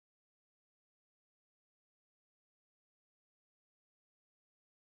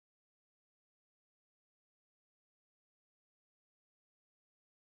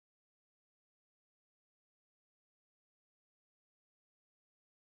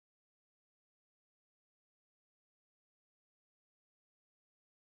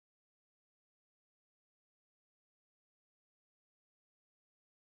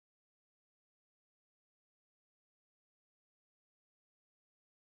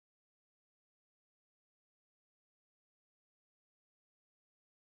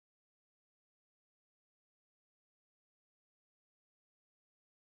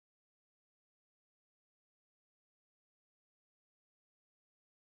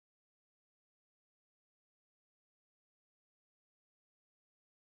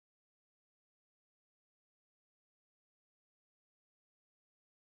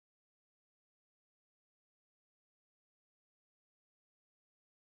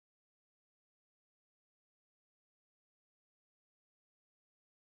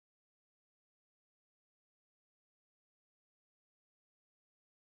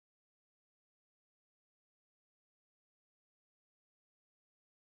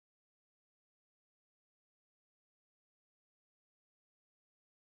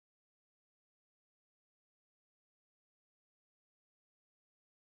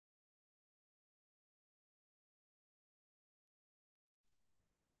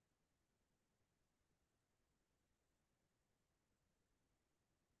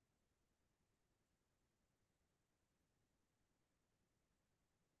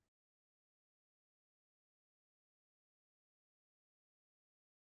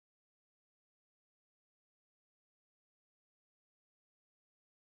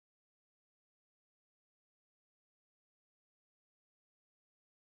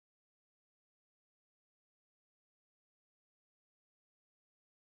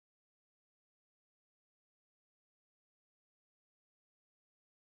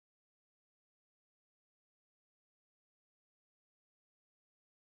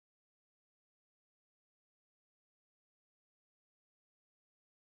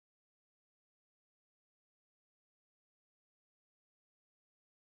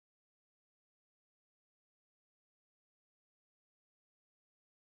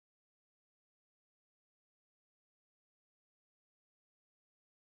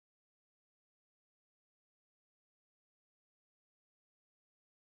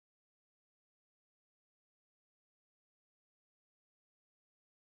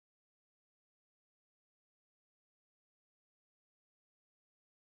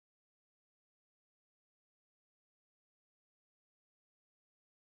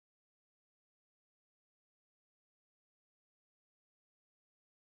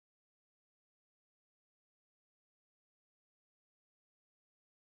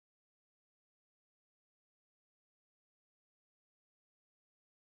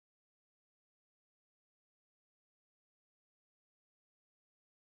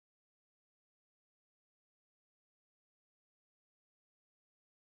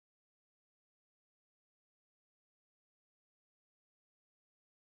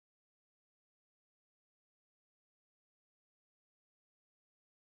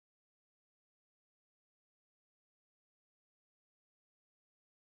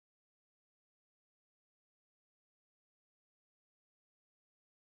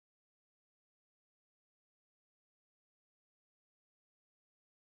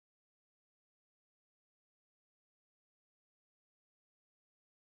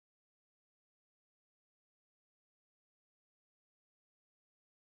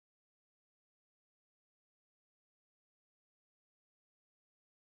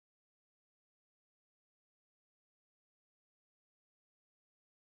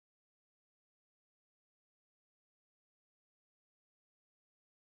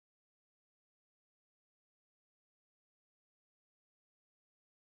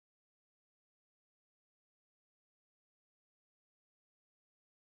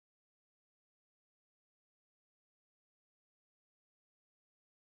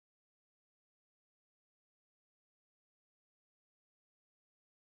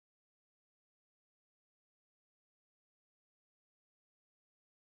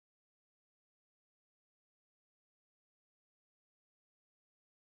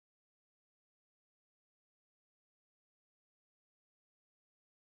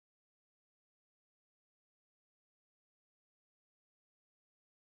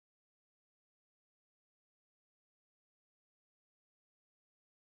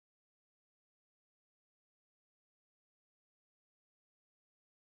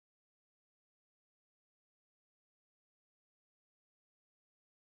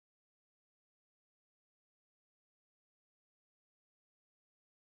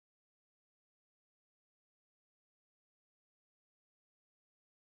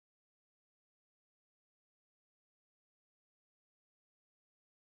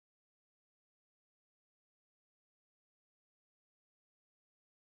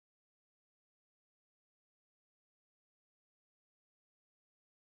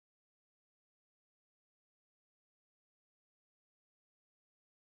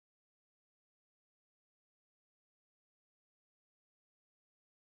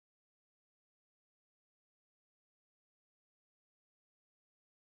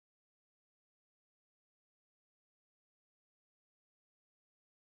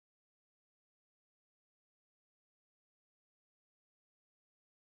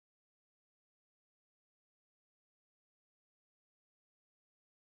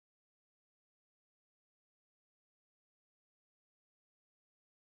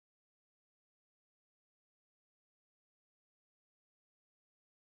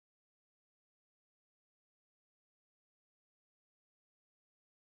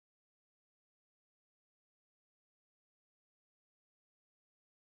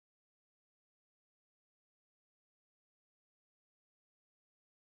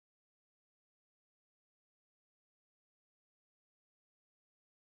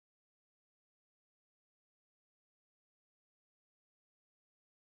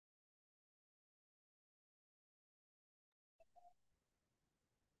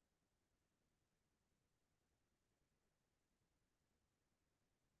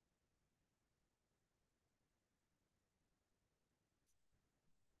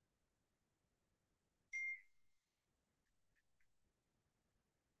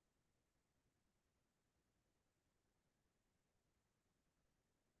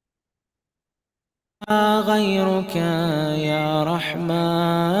غيرك يا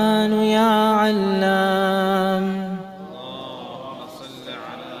رحمن يا علام.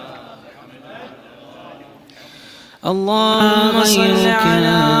 اللهم صل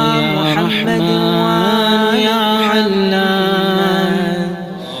على محمد يا علام.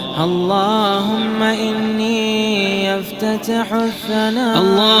 اللهم إني أفتتح الثناء.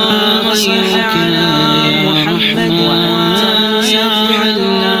 اللهم صل على محمد يا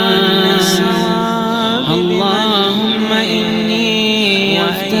علام. اللهم إني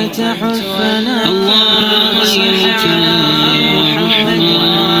أفتتح الثناء. اللهم صل على محمد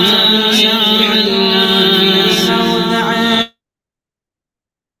يا علام.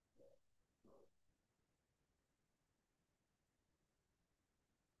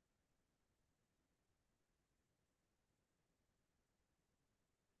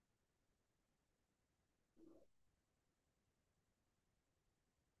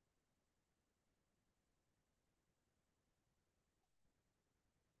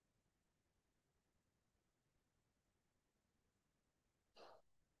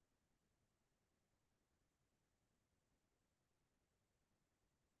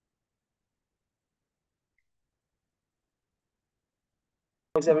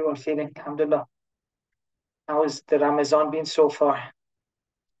 How's everyone feeling? Alhamdulillah. How has the Ramadan been so far?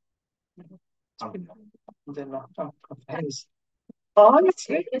 Alhamdulillah. Thanks.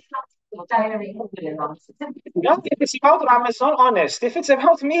 Honestly, yeah, if it's about Ramadan, honest. If it's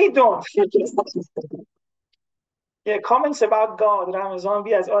about me, don't. Yeah, comments about God, Ramadan,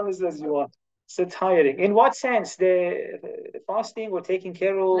 be as honest as you want. So tiring. In what sense? The fasting or taking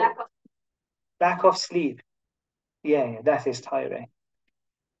care of lack of sleep. Yeah, that is tiring.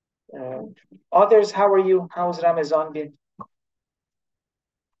 Uh, Others, how are you? How's Ramadan been?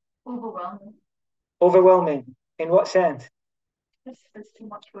 Overwhelming. Overwhelming. In what sense? There's too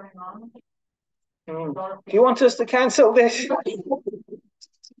much going on. Do you want us to cancel this?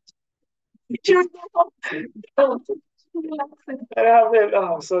 Oh,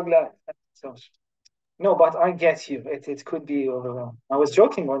 I'm so glad. No, but I get you. It could be overwhelming. I was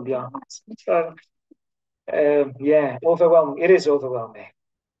joking on the honest. Yeah, overwhelming. It is overwhelming.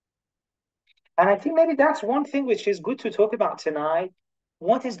 And I think maybe that's one thing which is good to talk about tonight.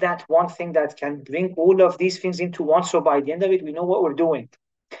 What is that one thing that can bring all of these things into one? So by the end of it, we know what we're doing.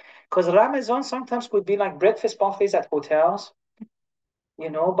 Because Ramadan sometimes could be like breakfast buffets at hotels.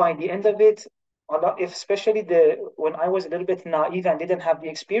 By the end of it, if especially when I was a little bit naive and didn't have the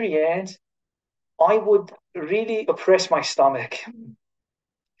experience, I would really oppress my stomach.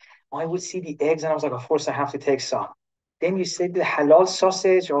 I would see the eggs and I was like, of course I have to take some. Then you said the halal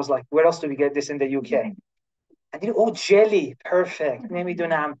sausage. I was like, where else do we get this in the UK? And jelly, perfect.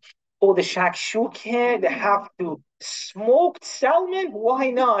 نمیدونم. Oh, the shakshuka, they have to smoked salmon.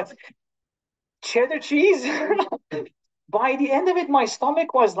 Why not? Cheddar cheese. By the end of it, my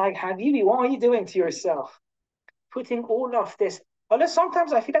stomach was like, Habibi, what are you doing to yourself? Putting all of this. Although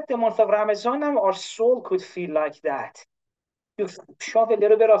sometimes I feel like the month of Ramadan, our soul could feel like that. You shove a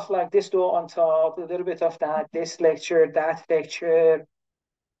little bit of like this door on top, a little bit of that, this lecture, that lecture.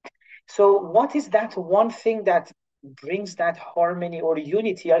 So what is that one thing that brings that harmony or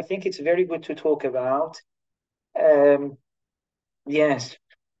unity? I think it's very good to talk about. Yes.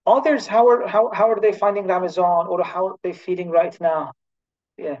 Others, how are they finding Ramadan or how are they feeling right now?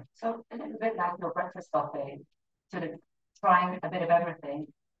 Yeah. So a little bit like your breakfast buffet, sort of trying a bit of everything,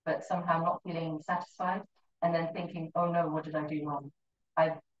 but somehow not feeling satisfied, and then thinking, oh no, what did I do wrong?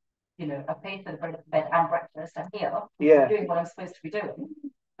 I paid for the bed and breakfast. I'm here, doing what I'm supposed to be doing,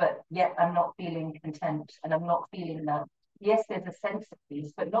 but yet I'm not feeling content, and I'm not feeling that. Yes, there's a sense of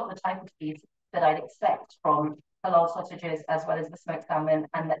peace, but not the type of peace that I'd expect from halal sausages, as well as the smoked salmon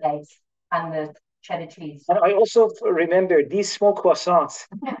and the eggs and the cheddar cheese. And I also remember these small croissants.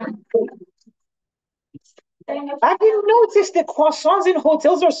 Have you noticed the croissants in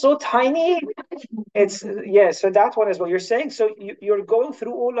hotels are so tiny? So that one is what you're saying. So you're going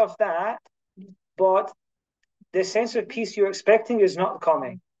through all of that, but the sense of peace you're expecting is not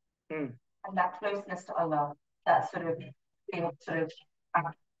coming. And that closeness to Allah, that sort of being sort of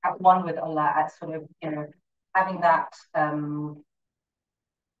at one with Allah, at sort of, having that,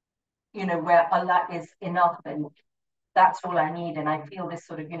 where Allah is enough and that's all I need. And I feel this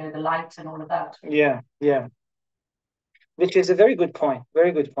sort of, the light and all of that. Yeah. Which is a very good point.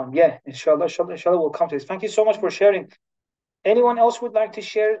 Very good point. Yeah, inshallah, we'll come to this. Thank you so much for sharing. Anyone else would like to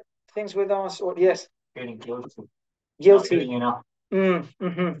share things with us? Or yes? Feeling guilty. Guilty.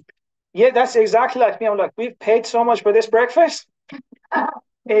 Yeah, that's exactly like me. I'm like, we've paid so much for this breakfast.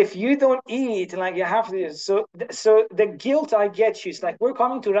 if you don't eat, like you have to, so the guilt, I get you. It's like we're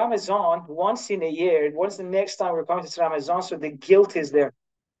coming to Ramadan once in a year. What's the next time we're coming to Ramadan? So the guilt is there.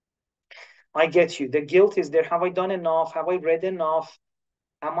 I get you. The guilt is there. Have I done enough? Have I read enough?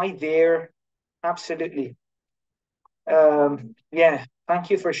 Am I there? Absolutely. Yeah. Thank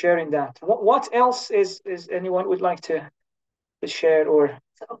you for sharing that. What else is anyone would like to share or?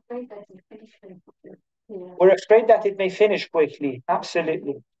 So afraid that you finish it. Yeah. We're afraid that it may finish quickly.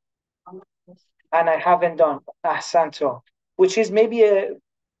 Absolutely. And I haven't done Ahsanto, which is maybe a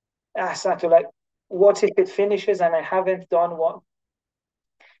Ahsanto, like what if it finishes and I haven't done what?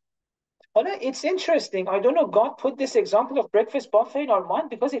 Well, it's interesting. I don't know. God put this example of breakfast buffet in our mind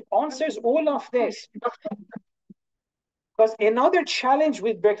because it answers all of this. Because another challenge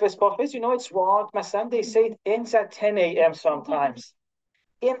with breakfast buffets, it's what, Masan, they say it ends at 10 a.m. sometimes.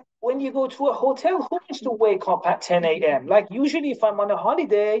 When you go to a hotel, who wants to wake up at 10 a.m.? Like usually if I'm on a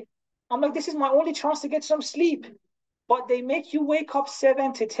holiday, I'm like, this is my only chance to get some sleep. But they make you wake up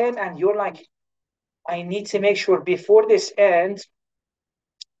 7 to 10 and you're like, I need to make sure before this ends.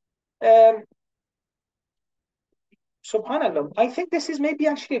 Um, Subhanallah, I think this is maybe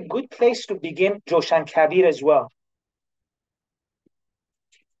actually a good place to begin Jawshan Kabir as well.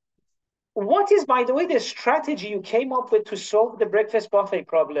 What is, by the way, the strategy you came up with to solve the breakfast buffet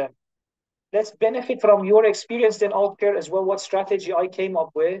problem? Let's benefit from your experience, then I'll share as well what strategy I came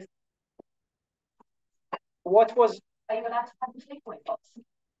up with. What was? Are you allowed to have the takeaway box?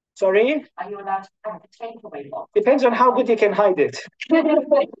 Sorry? Are you allowed to have the takeaway box? Depends on how good you can hide it.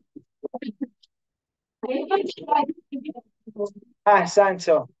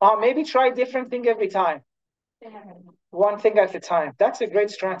 Santo. Maybe try a different thing every time. One thing at a time. That's a great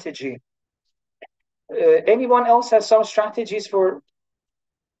strategy. Anyone else has some strategies for?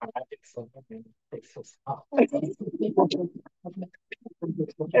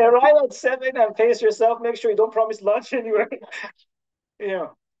 Arrive at 7 and pace yourself. Make sure you don't promise lunch anywhere. Yeah.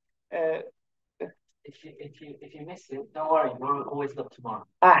 If you miss it, don't worry. We'll always look tomorrow.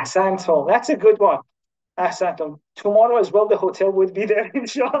 Santo. That's a good one. Santo. Tomorrow as well, the hotel would be there,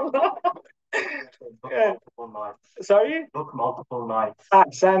 inshallah. Yeah. Sorry? Book multiple nights.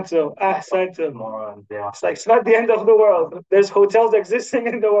 Santo. Santo. Tomorrow and day It's like, it's not the end of the world. There's hotels existing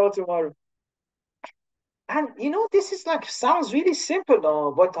in the world tomorrow. And this is like, sounds really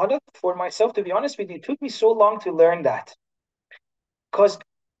simple, but for myself, to be honest with you, it took me so long to learn that. Because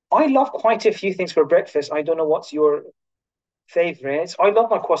I love quite a few things for breakfast. I don't know what's your favorites. I love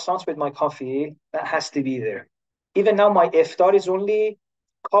my croissants with my coffee. That has to be there. Even now, my iftar is only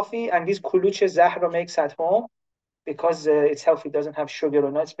coffee and these kuluche Zahra makes at home because it's healthy, it doesn't have sugar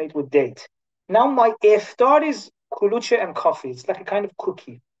or nuts, made with date. Now, my iftar is kuluche and coffee. It's like a kind of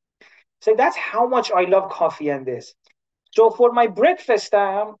cookie. So that's how much I love coffee and this. So for my breakfast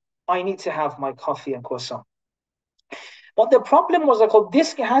time, I need to have my coffee and croissant. But the problem was,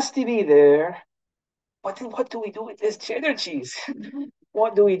 this has to be there. But then what do we do with this cheddar cheese?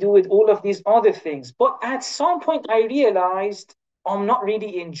 What do we do with all of these other things? But at some point, I realized I'm not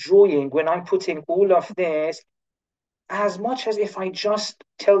really enjoying when I'm putting all of this as much as if I just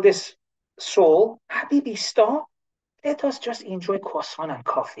tell this soul, Habibi, stop. Let us just enjoy croissant and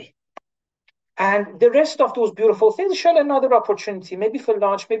coffee. And the rest of those beautiful things, shall another opportunity, maybe for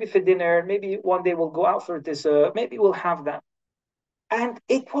lunch, maybe for dinner, maybe one day we'll go out for dessert, maybe we'll have that. And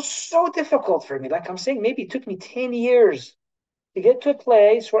it was so difficult for me. Like I'm saying, maybe it took me 10 years to get to a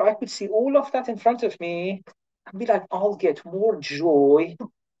place where I could see all of that in front of me and be like, I'll get more joy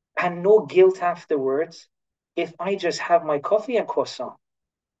and no guilt afterwards if I just have my coffee and croissant.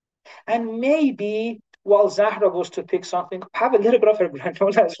 And maybe while Zahra goes to pick something, have a little bit of her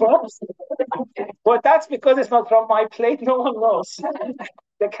granola as well. But that's because it's not from my plate, no one knows.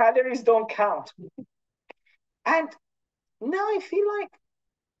 The calories don't count. And now I feel like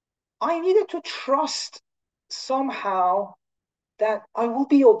I needed to trust somehow that I will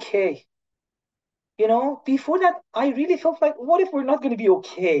be okay. Before that, I really felt like, what if we're not going to be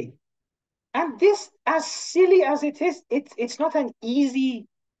okay? And this, as silly as it is, it's not an easy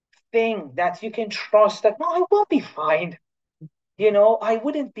thing that you can trust that, no, I will be fine. I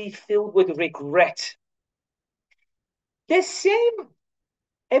wouldn't be filled with regret. The same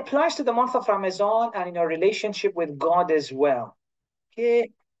applies to the month of Ramadan and in our relationship with God as well.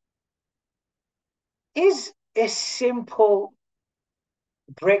 Okay? Is a simple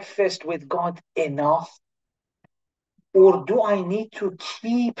breakfast with God enough? Or do I need to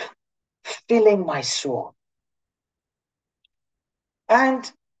keep filling my soul?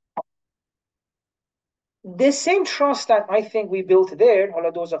 And the same trust that I think we built there, all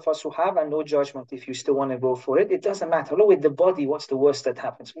of those of us who have, and no judgment if you still want to go for it, it doesn't matter. Look, with the body, what's the worst that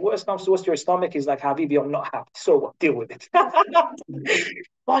happens? Worst comes to worst, your stomach is like, Habibi, I'm not happy. So what? Deal with it.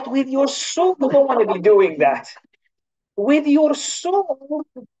 But with your soul, you don't want to be doing that. With your soul,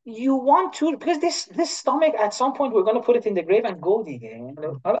 you want to, because this stomach, at some point, we're going to put it in the grave and go again.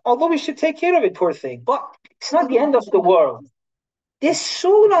 Although we should take care of it, poor thing. But it's not the end of the world. This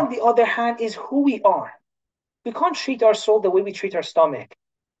soul, on the other hand, is who we are. We can't treat our soul the way we treat our stomach,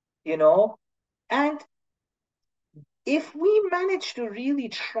 you know? And if we manage to really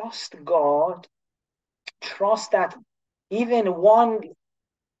trust God, trust that even one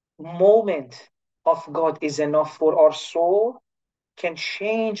moment of God is enough for our soul, can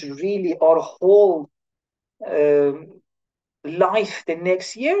change really our whole life the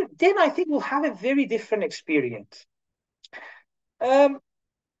next year, then I think we'll have a very different experience.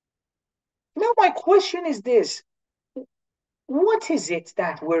 Now, my question is this. What is it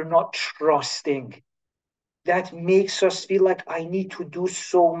that we're not trusting that makes us feel like I need to do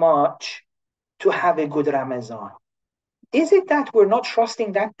so much to have a good Ramadan? Is it that we're not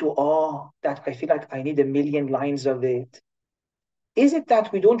trusting that dua, that I feel like I need a million lines of it? Is it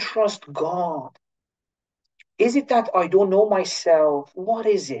that we don't trust God? Is it that I don't know myself? What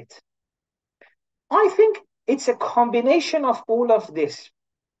is it? I think it's a combination of all of this.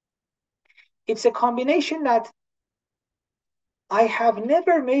 It's a combination that I have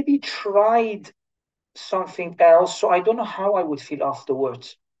never maybe tried something else, so I don't know how I would feel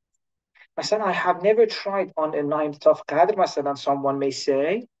afterwards. Masalan, I have never tried on a night of Qadr, Masalan, someone may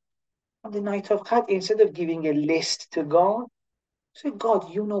say, on the night of Qadr, instead of giving a list to God, say,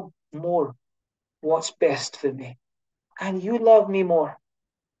 God, you know more what's best for me, and you love me more.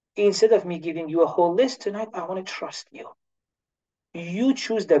 Instead of me giving you a whole list tonight, I want to trust you. You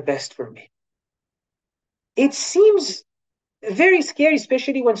choose the best for me. It seems very scary,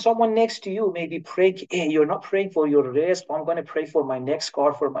 especially when someone next to you may be praying. Hey, you're not praying for your rest. I'm going to pray for my next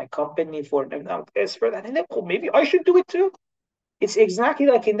car, for my company, for this, for that. And then, oh, maybe I should do it too. It's exactly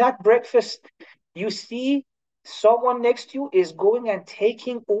like in that breakfast. You see someone next to you is going and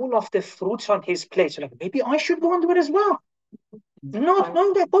taking all of the fruits on his plate. So like, maybe I should go and do it as well. Not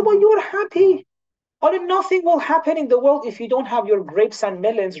knowing that, Baba, you're happy. Or nothing will happen in the world if you don't have your grapes and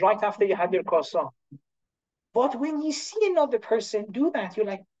melons right after you have your croissant. But when you see another person do that, you're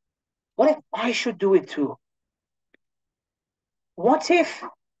like, what if I should do it too? What if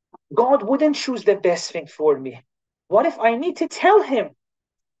God wouldn't choose the best thing for me? What if I need to tell him?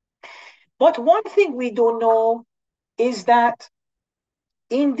 But one thing we don't know is that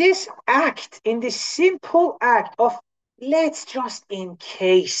in this act, in this simple act of let's just in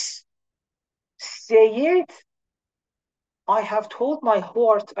case say it, I have told my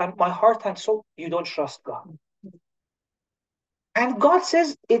heart and soul, you don't trust God. And God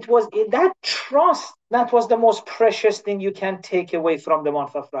says it was in that trust that was the most precious thing you can take away from the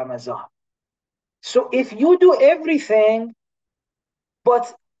month of Ramadan. So if you do everything,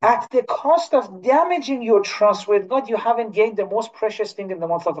 but at the cost of damaging your trust with God, you haven't gained the most precious thing in the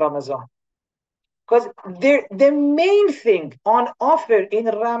month of Ramadan. Because the main thing on offer in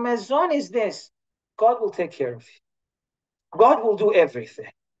Ramadan is this: God will take care of you. God will do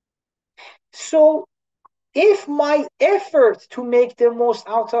everything. So if my effort to make the most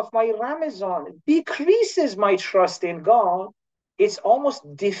out of my Ramadan decreases my trust in God, it's almost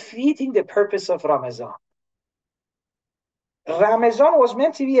defeating the purpose of Ramadan. Ramadan was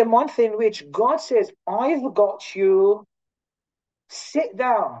meant to be a month in which God says, I've got you, sit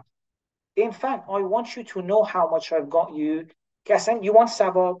down. In fact, I want you to know how much I've got you. Kasan, you want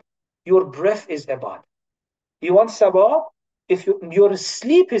sabab? Your breath is ibadah. You want sabab? If your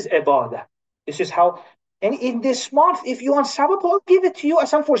sleep is ibadah. This is how. And in this month, if you want sabab, I'll give it to you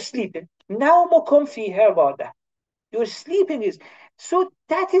as I'm for sleeping. Now fiha ibadah. Your sleeping is. So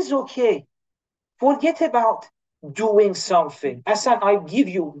that is okay. Forget about doing something. Asan, I give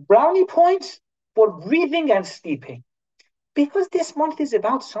you brownie points for breathing and sleeping. Because this month is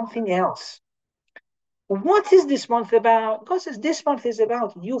about something else. What is this month about? God says this month is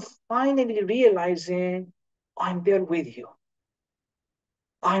about you finally realizing I'm there with you.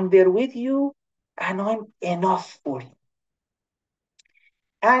 I'm there with you and I'm enough for you.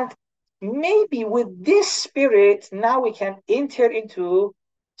 And maybe with this spirit, now we can enter into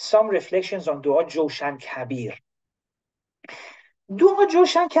some reflections on Dua Jawshan Kabir. Dua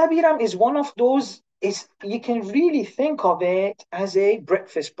Jawshan Kabir is one of those, you can really think of it as a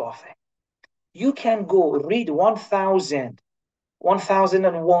breakfast buffet. You can go read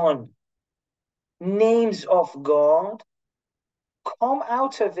 1001 names of God, come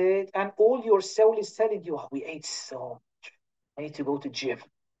out of it, and all your soul is telling you, oh, we ate so much. I need to go to gym.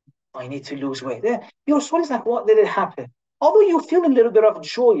 I need to lose weight. Your soul is like, what did it happen? Although you feel a little bit of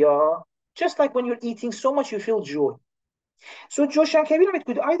joy, just like when you're eating so much, you feel joy. So Jawshan Kabir, it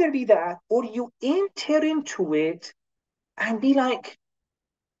could either be that, or you enter into it and be like,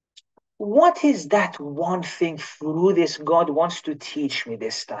 what is that one thing through this God wants to teach me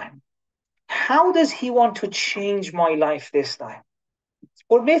this time? How does he want to change my life this time?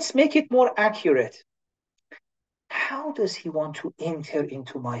 Or let's make it more accurate. How does he want to enter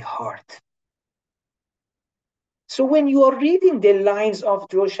into my heart? So when you are reading the lines of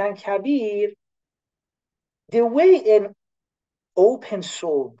Jawshan Kabir, the way an open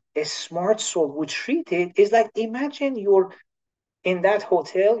soul, a smart soul would treat it is like, imagine you're in that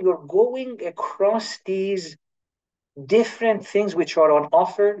hotel, you're going across these different things which are on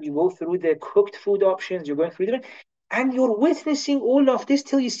offer. You go through the cooked food options, you're going through them, and you're witnessing all of this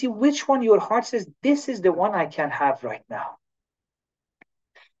till you see which one your heart says, this is the one I can have right now.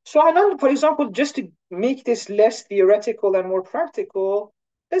 So I know, for example, just to make this less theoretical and more practical,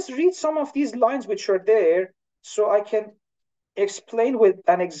 let's read some of these lines which are there so I can explain with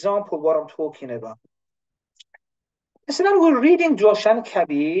an example what I'm talking about. So now we're reading Jawshan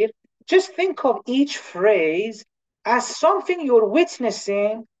Kabir. Just think of each phrase as something you're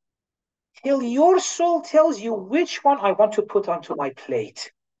witnessing till your soul tells you which one I want to put onto my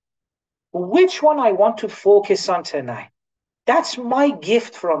plate, which one I want to focus on tonight. That's my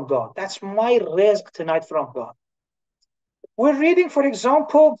gift from God. That's my rizq tonight from God. We're reading, for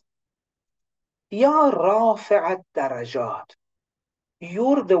example, Ya Rafi'at Darajat.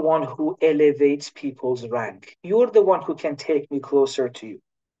 You're the one who elevates people's rank. You're the one who can take me closer to you.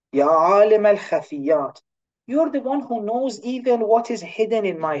 Ya Alim al Khafiyat. You're the one who knows even what is hidden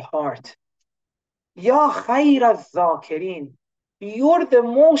in my heart. Ya Khair al Dhakirin. You're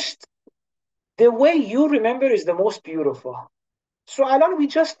the way you remember is the most beautiful. So Alan, we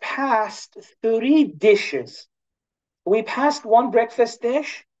just passed 3 dishes. We passed one breakfast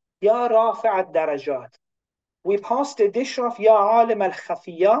dish, Ya Rafi' al-Darajat. We passed a dish of Ya Alim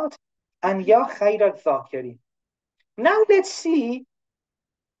al-Khafiyat and Ya Khair al-Dhakirin. Now let's see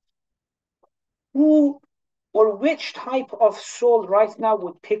who or which type of soul right now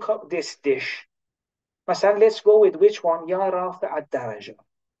would pick up this dish. Masan, let's go with which one? Ya Rafi' al-Darajat.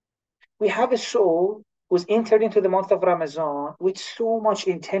 We have a soul who's entered into the month of Ramadan with so much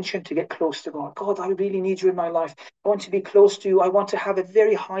intention to get close to God. God, I really need you in my life. I want to be close to you. I want to have a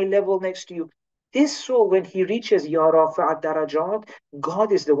very high level next to you. This soul, when he reaches Ya Rafa'at Darajat,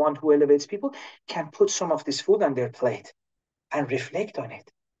 God is the one who elevates people, can put some of this food on their plate and reflect on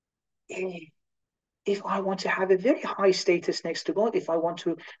it. If I want to have a very high status next to God, if I want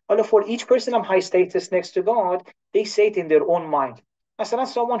to, although for each person I'm high status next to God, they say it in their own mind. As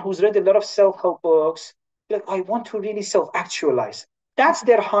someone who's read a lot of self-help books, like, I want to really self-actualize. That's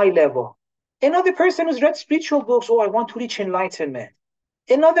their high level. Another person who's read spiritual books, oh, I want to reach enlightenment.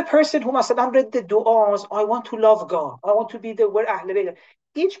 Another person who must have read the du'as, I want to love God. I want to be the where Ahl Bayt.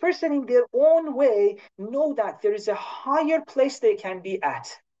 Each person in their own way know that there is a higher place they can be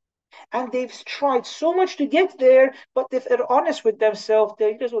at. And they've tried so much to get there, but if they're honest with themselves,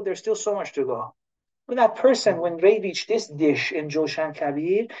 they realize, well, there's still so much to go. When that person, when they reach this dish in Jawshan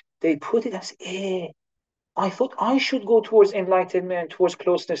Kabir, they put it as, I thought I should go towards enlightenment, towards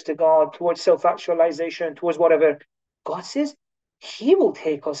closeness to God, towards self-actualization, towards whatever. God says, He will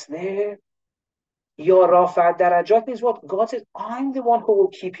take us there. Your Rafa Darajat means what? God says, I'm the one who will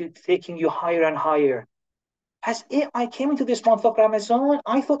keep you, taking you higher and higher. As if I came into this month of Ramadan,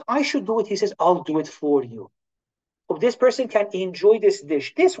 I thought I should do it. He says, I'll do it for you. So this person can enjoy this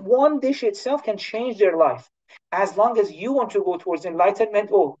dish. This one dish itself can change their life. As long as you want to go towards enlightenment,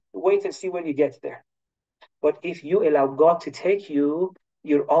 oh, wait and see when you get there. But if you allow God to take you,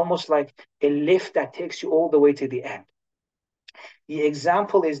 you're almost like a lift that takes you all the way to the end. The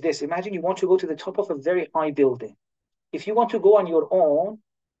example is this. Imagine you want to go to the top of a very high building. If you want to go on your own,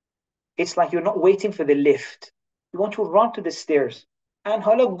 it's like you're not waiting for the lift. You want to run to the stairs and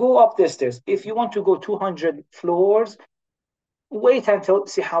go up the stairs. If you want to go 200 floors, wait until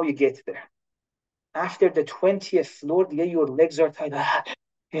see how you get there. After the 20th floor, your legs are tied.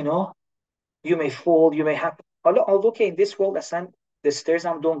 You may fall, you may have. Okay, in this world, the stairs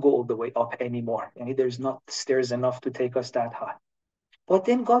don't go all the way up anymore. There's not stairs enough to take us that high. But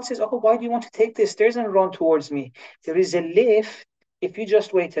then God says, oh, why do you want to take the stairs and run towards me? There is a lift. If you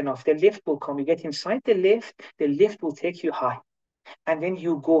just wait enough, the lift will come. You get inside the lift will take you high. And then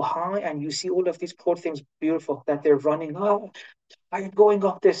you go high and you see all of these poor things, beautiful, that they're running up. Are you going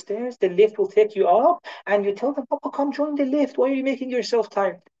up the stairs? The lift will take you up. And you tell them, Papa, come join the lift. Why are you making yourself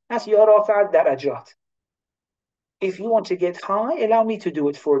tired? That's yarafat darajat. If you want to get high, allow me to do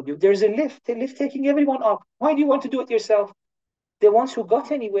it for you. There's a lift taking everyone up. Why do you want to do it yourself? The ones who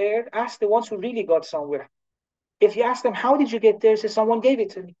got anywhere, ask the ones who really got somewhere. If you ask them, how did you get there? Say, someone gave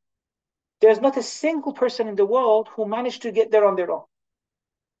it to me. There's not a single person in the world who managed to get there on their own.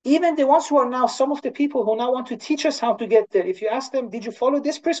 Even the ones who are now, some of the people who now want to teach us how to get there, if you ask them, did you follow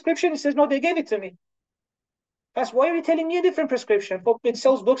this prescription? He says, no, they gave it to me. That's why are you telling me a different prescription? But it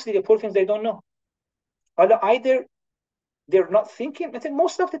sells books, they pull things they don't know. Either they're not thinking, I think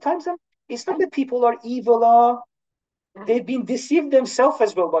most of the times it's not that people are evil, they've been deceived themselves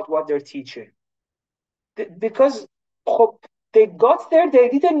as well about what they're teaching. Because they got there, they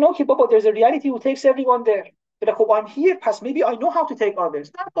didn't know, but there's a reality who takes everyone there. They're like, oh, I'm here, past maybe I know how to take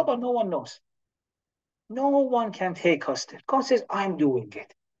others. No, Baba, no one knows. No one can take us there. God says, I'm doing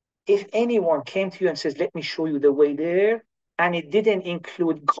it. If anyone came to you and says, let me show you the way there, and it didn't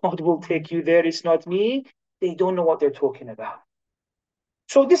include God will take you there, it's not me, they don't know what they're talking about.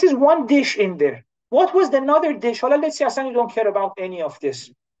 So this is one dish in there. What was the another dish? Well, let's say, Hassan, you don't care about any of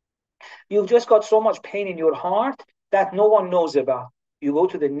this. You've just got so much pain in your heart that no one knows about. You go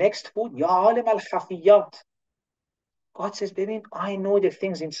to the next food, Ya alim al-khafiyat. God says, baby, I know the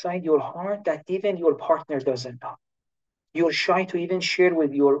things inside your heart that even your partner doesn't know. You're shy to even share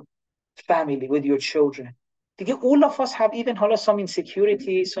with your family, with your children. All of us have even some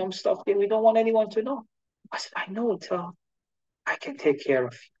insecurity, some stuff that we don't want anyone to know. I said, I know it. I can take care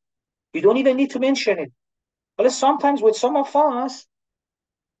of you. You don't even need to mention it. But sometimes with some of us,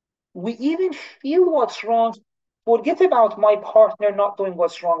 we even feel what's wrong. Forget about my partner not knowing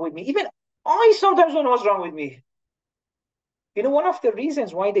what's wrong with me. Even I sometimes don't know what's wrong with me. You know, one of the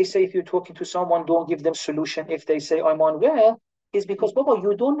reasons why they say if you're talking to someone, don't give them solution if they say I'm unwell, is because, Baba,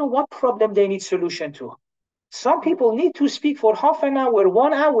 you don't know what problem they need solution to. Some people need to speak for half an hour,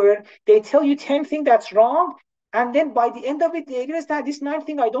 1 hour. They tell you 10 things that's wrong. And then by the end of it, they realize that this 9th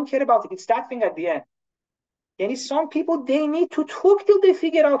thing, I don't care about it. It's that thing at the end. And some people, they need to talk till they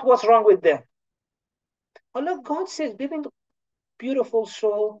figure out what's wrong with them. Allah, God says, baby, beautiful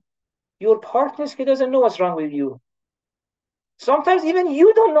soul, your partner, he doesn't know what's wrong with you. Sometimes even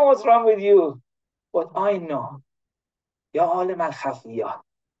you don't know what's wrong with you. But I know. Ya alim al-khafiyah.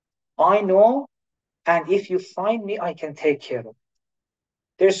 I know, and if you find me, I can take care of it.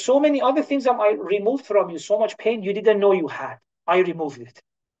 There's so many other things that I removed from you, so much pain you didn't know you had. I removed it.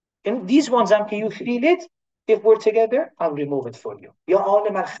 And these ones, can you feel it? If we're together, I'll remove it for you. Ya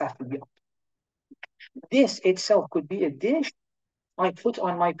alim al-khafiyah. This itself could be a dish I put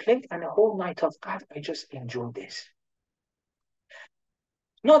on my plate and a whole night of God, I just enjoy this.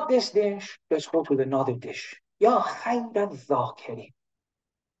 Not this dish, let's go to another dish. Ya khayr al-dhakirin.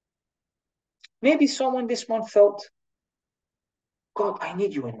 Maybe someone this month felt, God, I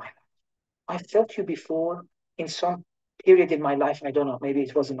need you in my life. I felt you before in some period in my life. I don't know. Maybe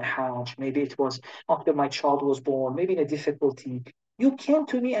it was in my house. Maybe it was after my child was born. Maybe in a difficulty. You came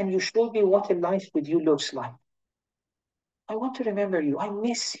to me and you showed me what a life with you looks like. I want to remember you. I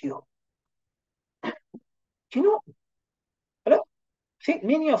miss you. You know, I think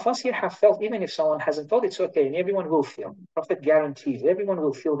many of us here have felt, even if someone hasn't felt, it's okay. And everyone will feel. Prophet guarantees everyone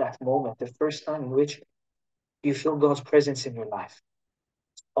will feel that moment, the first time in which you feel God's presence in your life.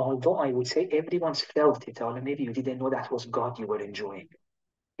 Although I would say everyone's felt it, or maybe you didn't know that was God you were enjoying.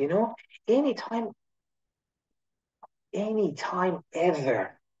 You know, anytime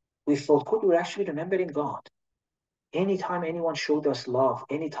ever we felt good, we're actually remembering God. Anytime anyone showed us love,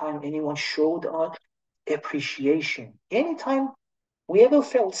 anytime anyone showed us appreciation, anytime we ever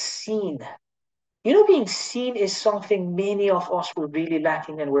felt seen. You know, being seen is something many of us were really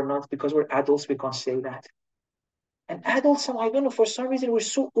lacking and we're not, because we're adults, we can't say that. And adults, I don't know, for some reason, we're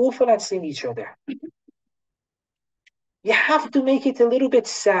so awful at seeing each other. You have to make it a little bit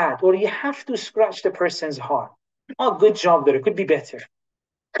sad, or you have to scratch the person's heart. Oh, good job there. It could be better.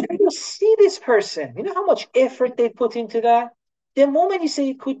 You see this person. You know how much effort they put into that? The moment you say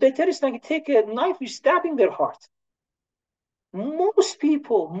it could be better, it's like you take a knife, you're stabbing their heart. Most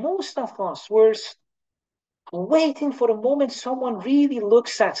people, most of us, were waiting for a moment someone really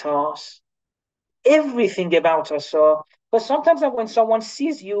looks at us, everything about us. But sometimes when someone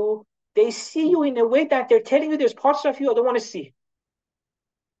sees you, they see you in a way that they're telling you there's parts of you I don't want to see.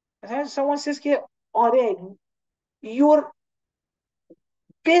 And someone says, your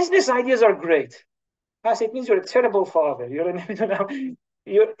business ideas are great. It means you're a terrible father. You're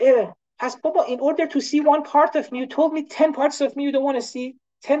Has Papa, in order to see one part of me, you told me 10 parts of me you don't want to see,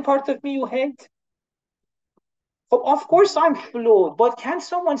 10 parts of me you hate? Of course I'm flawed, but can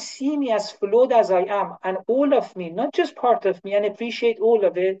someone see me as flawed as I am and all of me, not just part of me, and appreciate all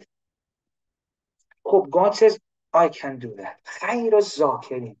of it? God says, I can do that. خير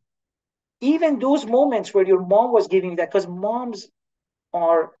الذاكرين. Even those moments where your mom was giving you that, because moms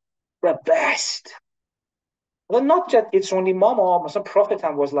are the best. Well, not just it's only mom, or some prophet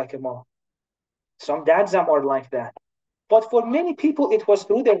was like a mom. Some dads are like that. But for many people, it was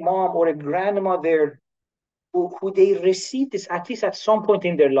through their mom or a grandmother who they received this at least at some point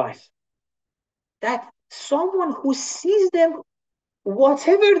in their life. That someone who sees them,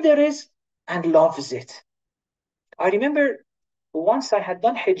 whatever there is, and loves it. I remember once I had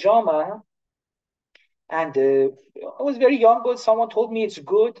done hijama, and I was very young, but someone told me it's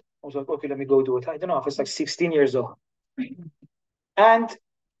good. I was like, okay, let me go do it. I don't know, I was like 16 years old. And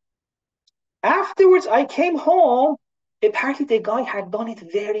afterwards, I came home. Apparently, the guy had done it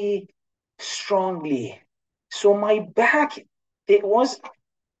very strongly. So my back, it was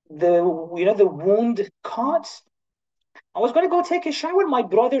the wound cuts. I was going to go take a shower. My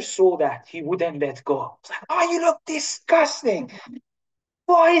brother saw that. He wouldn't let go. I was like, oh, you look disgusting.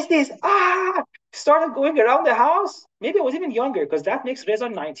 What is this? Ah! Started going around the house. Maybe I was even younger because that makes Reza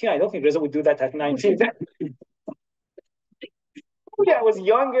 19. I don't think Reza would do that at 19. Yeah, I was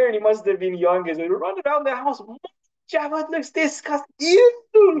younger and he must have been younger. So we run around the house. Javad looks disgusting.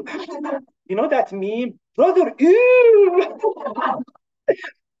 Ew! You know that meme? Brother, ew!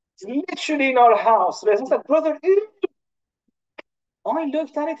 It's literally in our house. Reza said, brother, ew! I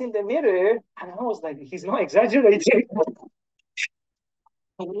looked at it in the mirror and I was like, he's not exaggerating.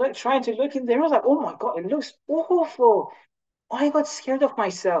 I'm like, trying to look in there. I was like, oh my God, it looks awful. I got scared of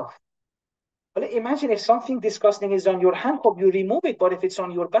myself. Well, imagine if something disgusting is on your hand, hope you remove it. But if it's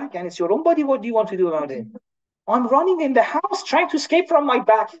on your back and it's your own body, what do you want to do about it? I'm running in the house trying to escape from my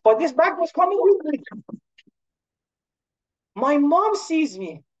back, but this back was coming with me. My mom sees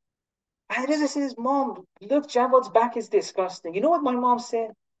me. And Reza says, Mom, look, Jawad's back is disgusting. You know what my mom said?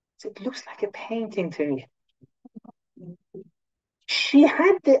 It looks like a painting to me. She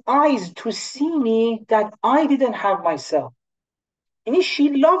had the eyes to see me that I didn't have myself. And she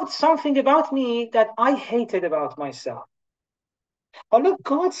loved something about me that I hated about myself. Oh, look,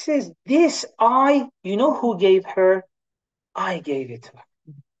 God says, this eye, you know who gave her? I gave it to her.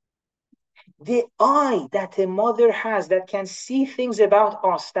 The eye that a mother has that can see things about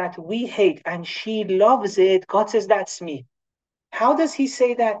us that we hate and she loves it, God says, that's me. How does he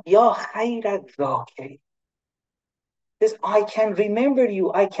say that? Ya khayra dhakiri. Says, I can remember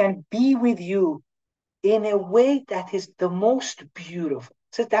you, I can be with you in a way that is the most beautiful.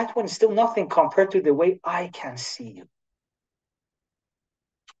 So that one is still nothing compared to the way I can see you.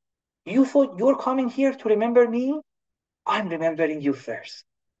 You thought you're coming here to remember me? I'm remembering you first.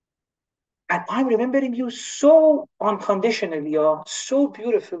 And I'm remembering you so unconditionally, so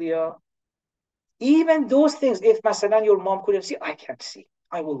beautifully. Even those things, if Masalan your mom couldn't see, I can see.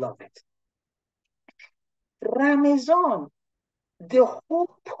 I will love it. Ramazan, the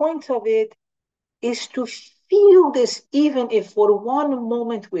whole point of it is to feel this, even if for one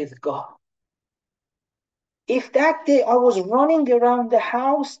moment with God. If that day I was running around the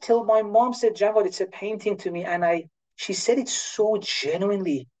house till my mom said, Javad, it's a painting to me, and she said it so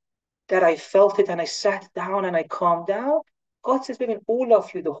genuinely that I felt it and I sat down and I calmed down. God says, baby, all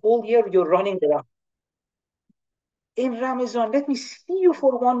of you, the whole year you're running around. In Ramadan, let me see you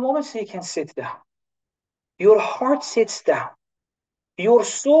for one moment so you can sit down. Your heart sits down. Your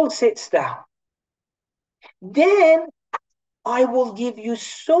soul sits down. Then I will give you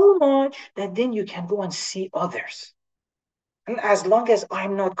so much that then you can go and see others. And as long as I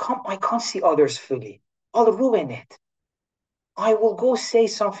can't see others fully. I'll ruin it. I will go say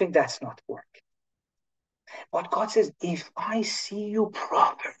something that's not working. But God says, if I see you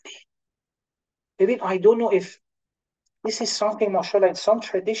properly, maybe I don't know if this is something, mashallah, in some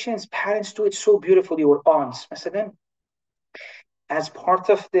traditions, parents do it so beautifully, or aunts. Masalan, as part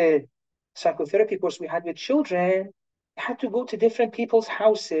of the psychotherapy course we had with children, I had to go to different people's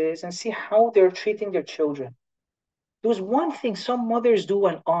houses and see how they're treating their children. There was one thing some mothers do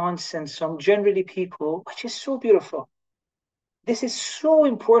and aunts and some generally people, which is so beautiful. This is so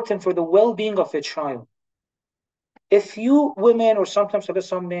important for the well-being of a child. A few women, or sometimes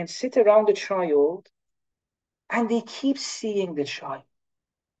some men, sit around the child and they keep seeing the child.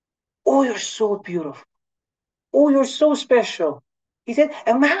 Oh, you're so beautiful. Oh, you're so special. He said,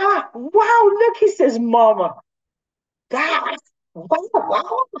 Mama, wow, look, he says, Mama. That, wow,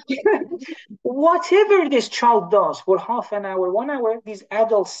 wow. Whatever this child does for half an hour, 1 hour, these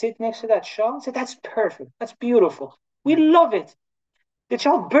adults sit next to that child and say, that's perfect. That's beautiful. We love it. The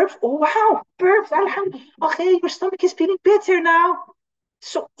child burps. Oh, wow, burps. Alhamdulillah. Okay, your stomach is feeling better now.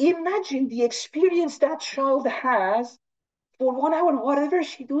 So imagine the experience that child has for 1 hour, whatever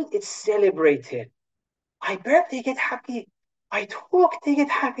she does, it's celebrated. I burp, they get happy. I talk, they get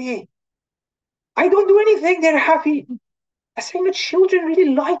happy. I don't do anything, they're happy. I think the children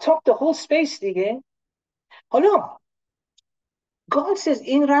really light up the whole space again. Hold on. God says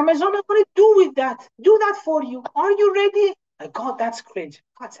in Ramadan, I'm going to do with that. Do that for you. Are you ready? God, that's cringe.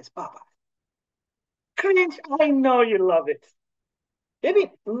 God says, Baba, cringe. I know you love it.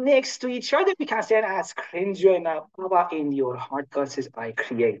 Maybe next to each other, we can say, that's cringe right now. Baba, in your heart, God says, I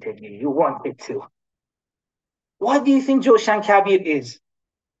created you. You want it too. What do you think Jawshan Kabir is?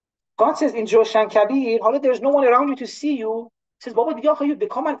 God says in Jawshan Kabir, although there's no one around you to see you, says, Baba, you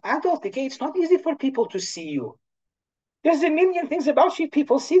become an adult. Okay, it's not easy for people to see you. There's a million things about you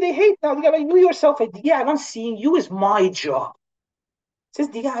people see, they hate now. You yourself, yeah, I'm seeing you is my job. Says,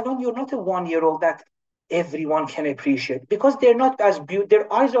 yeah, you're not a 1 year old that everyone can appreciate because they're not as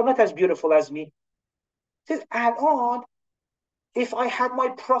their eyes are not as beautiful as me. Says, and on, if I had my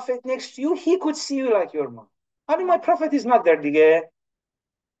prophet next to you, he could see you like your mom. I mean, my prophet is not there, diga.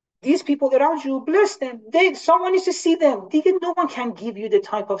 These people around you, bless them. Someone needs to see them. No one can give you the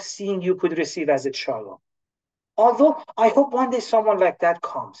type of seeing you could receive as a child. Although I hope one day someone like that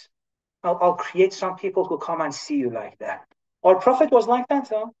comes. I'll create some people who come and see you like that. Our prophet was like that,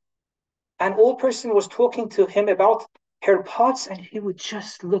 huh? An old person was talking to him about her pots, and he would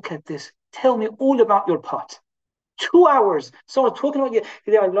just look at this. Tell me all about your pot. 2 hours. So I was talking about,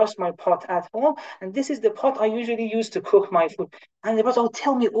 I lost my pot at home, and this is the pot I usually use to cook my food. And the was,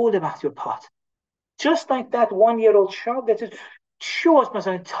 tell me all about your pot. Just like that 1 year old child that is, show us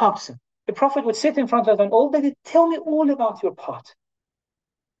my toxin. The prophet would sit in front of an old lady, tell me all about your pot.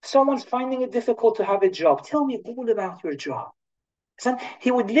 Someone's finding it difficult to have a job. Tell me all about your job. So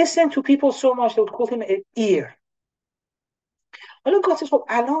he would listen to people so much, they would call him an ear. And then God says, well,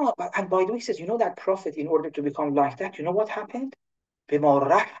 Allah, and by the way, he says, that prophet, in order to become like that, you know what happened?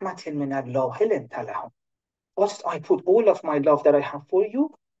 First, I put all of my love that I have for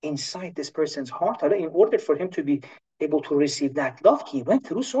you inside this person's heart. In order for him to be able to receive that love, he went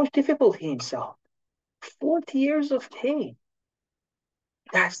through so much difficulty himself. 40 years of pain.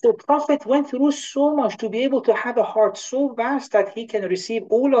 That's the prophet went through so much to be able to have a heart so vast that he can receive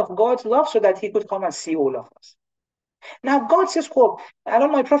all of God's love so that he could come and see all of us. Now God says, quote, Allah,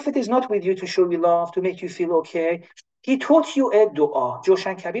 my prophet is not with you to show you love, to make you feel okay. He taught you a dua.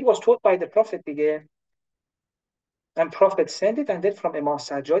 Jawshan Kabir was taught by the prophet again. And prophet sent it, and then from Imam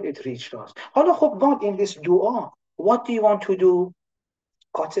Sajjad it reached us. Allah, God, in this dua, what do you want to do?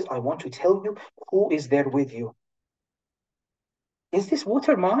 God says, I want to tell you who is there with you. Is this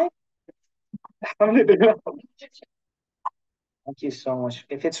water mine? Thank you so much.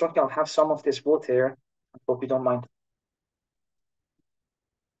 If it's okay, I'll have some of this water. I hope you don't mind.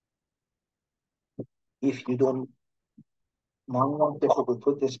 If you don't mind, we'll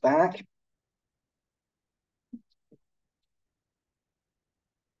put this back.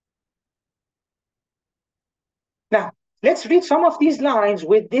 Now, let's read some of these lines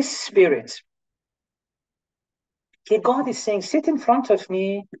with this spirit. Okay, God is saying, sit in front of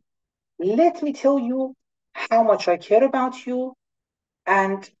me. Let me tell you how much I care about you.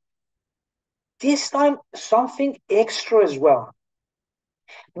 And this time, something extra as well.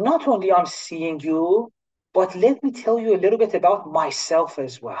 Not only I'm seeing you, but let me tell you a little bit about myself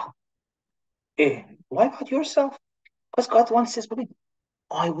as well. Why about yourself? Because God wants this.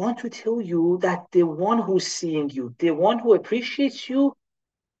 I want to tell you that the one who's seeing you, the one who appreciates you,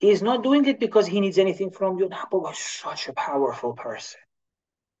 is not doing it because he needs anything from you. No, but such a powerful person.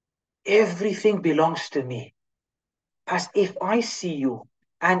 Everything belongs to me. As if I see you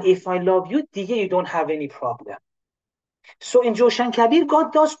and if I love you, you don't have any problem. So in Jawshan Kabir,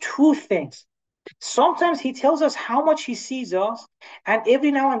 God does two things. Sometimes he tells us how much he sees us, and every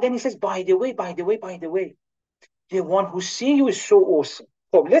now and then he says, by the way, the one who's seeing you is so awesome.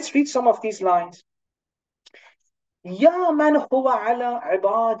 So let's read some of these lines. Ya man huwa ala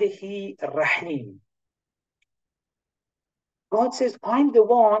ibadihi rahim. God says, I'm the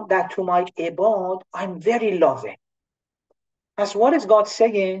one that to my ibad, I'm very loving. As what is God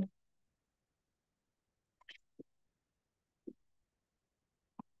saying?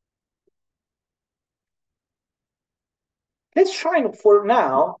 Let's try for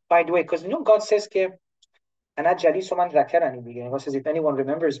now, by the way, because God says, God says, if anyone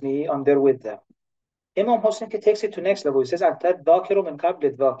remembers me, I'm there with them. Imam Hussein takes it to next level. He says, أنت الذاكر من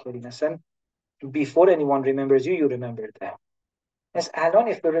قبل الذاكرين. Before anyone remembers you, you remember them. As Alon,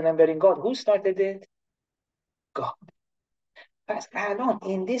 if we're remembering God, who started it? God. As Alon,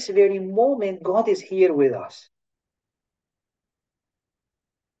 in this very moment, God is here with us.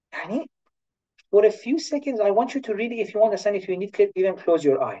 And for a few seconds, I want you to really, if you understand, if you need to even close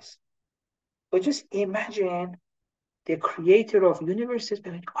your eyes. But just imagine the creator of universes,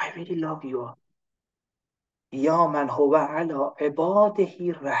 I really love you. Ya man huwa ala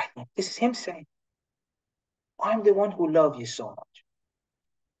ibadihi rahim. This is him saying, I'm the one who loves you so much.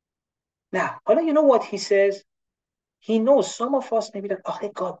 Now, you know what he says? He knows some of us may be like, oh,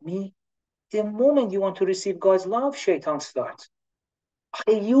 God, me. The moment you want to receive God's love, shaitan starts.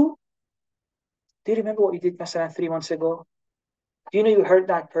 Okay, you, do you remember what you did, Masalan, 3 months ago? Do you know you hurt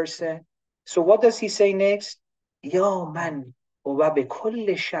that person? So what does he say next? Ya man huwa bi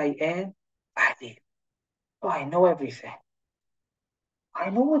kulli shay'in alim. Oh, I know everything. I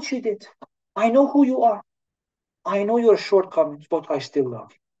know what you did. I know who you are. I know your shortcomings, but I still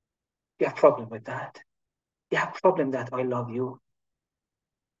love you. You have a problem with that? You have a problem that I love you?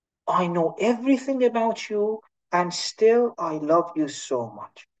 I know everything about you, and still I love you so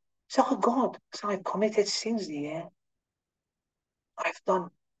much. So God, so I've committed sins, yeah. I've done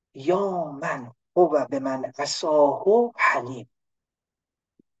Ya man huwa biman asahu halim.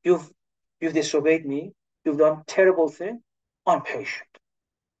 You've disobeyed me, you've done terrible thing. I'm patient.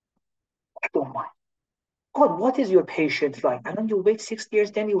 I don't mind. God, what is your patience like? And then you wait 6 years,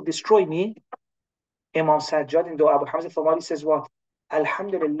 then you'll destroy me. Imam Sajjad in Dua Abu Hamza Thawali says what?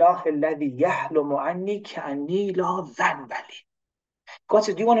 Alhamdulillah alladhi yahlumu anni ka'anni la dhanba li. God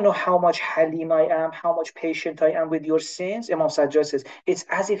says, do you want to know how much halim I am, how much patient I am with your sins? Imam Sajjad says, it's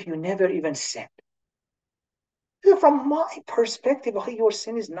as if you never even sinned. From my perspective, your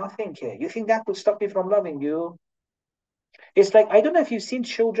sin is nothing here. You think that will stop me from loving you? It's like, I don't know if you've seen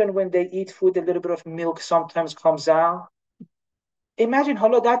children when they eat food, a little bit of milk sometimes comes out. Imagine,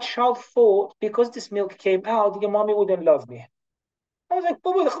 hello, that child thought because this milk came out, your mommy wouldn't love me. I was like,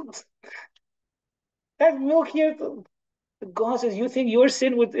 Baba, that milk here, God says, you think your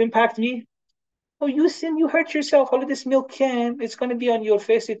sin would impact me? Oh, you sin, you hurt yourself. Hello, this milk came, it's going to be on your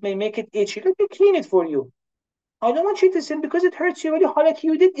face, it may make it itchy. Let me clean it for you. I don't want you to sin because it hurts you.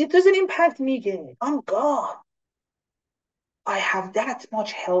 You did, it doesn't impact me. I'm God. I have that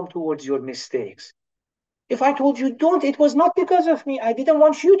much help towards your mistakes. If I told you don't, it was not because of me. I didn't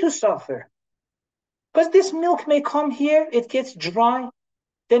want you to suffer. Because this milk may come here, it gets dry,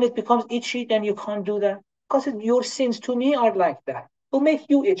 then it becomes itchy, then you can't do that. Because your sins to me are like that. Will make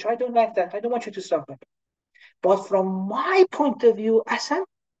you itch. I don't like that. I don't want you to suffer. But from my point of view, Asan,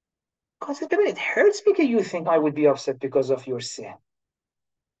 because it hurts me that you think I would be upset because of your sin.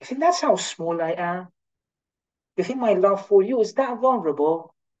 You think that's how small I am? You think my love for you is that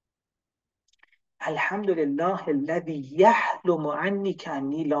vulnerable? Alhamdulillah, alladhi yahlumu anni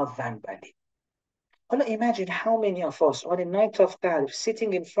ka'anni la dhanba li. Allah, imagine how many of us on the night of Qadr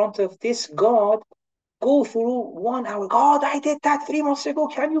sitting in front of this God go through 1 hour. God, I did that 3 months ago.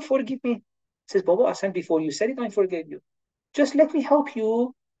 Can you forgive me? He says, Baba, I said before you said it, I forgave you. Just let me help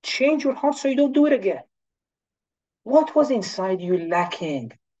you change your heart so you don't do it again. What was inside you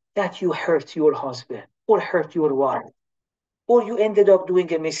lacking that you hurt your husband or hurt your wife or you ended up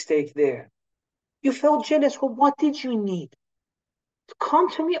doing a mistake there? You felt jealous. Well, what did you need? Come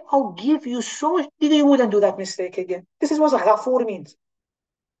to me, I'll give you so much. You wouldn't do that mistake again. This is what ghafur means.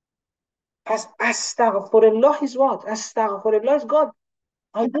 As astaghfirullah is what? Astaghfirullah is God.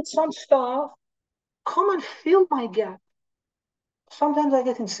 I did some stuff. Come and fill my gap. Sometimes I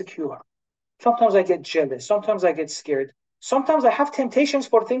get insecure. Sometimes I get jealous. Sometimes I get scared. Sometimes I have temptations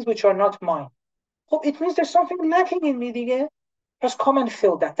for things which are not mine. Oh, it means there's something lacking in me, Dige. Just come and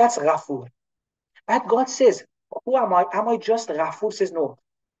fill that. That's ghafur. And God says, who am I? Am I just ghafur? Says no.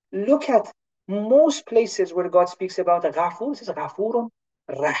 Look at most places where God speaks about ghafur. It says ghafurun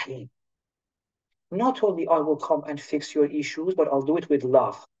rahim. Not only I will come and fix your issues, but I'll do it with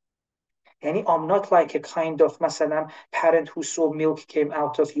love. And I'm not like a kind of masalam parent who saw milk came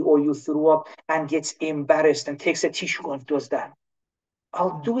out of you or you threw up and gets embarrassed and takes a tissue and does that.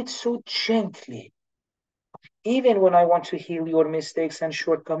 I'll do it so gently. Even when I want to heal your mistakes and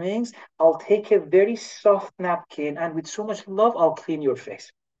shortcomings, I'll take a very soft napkin and with so much love, I'll clean your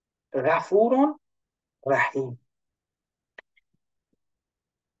face. Ghafurun Rahim.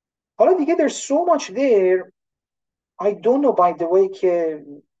 Already, there's so much there. I don't know, by the way,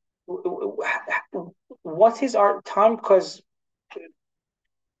 what is our time? Because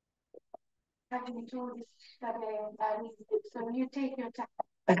So you take your time.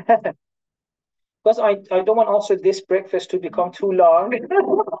 because I don't want also this breakfast to become too long.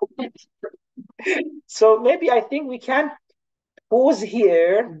 So maybe I think we can pause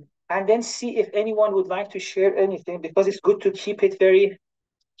here and then see if anyone would like to share anything, because it's good to keep it very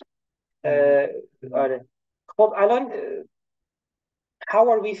آره. خب الان how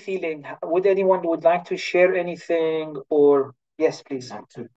are we feeling? Would anyone would like to share anything, or yes, please.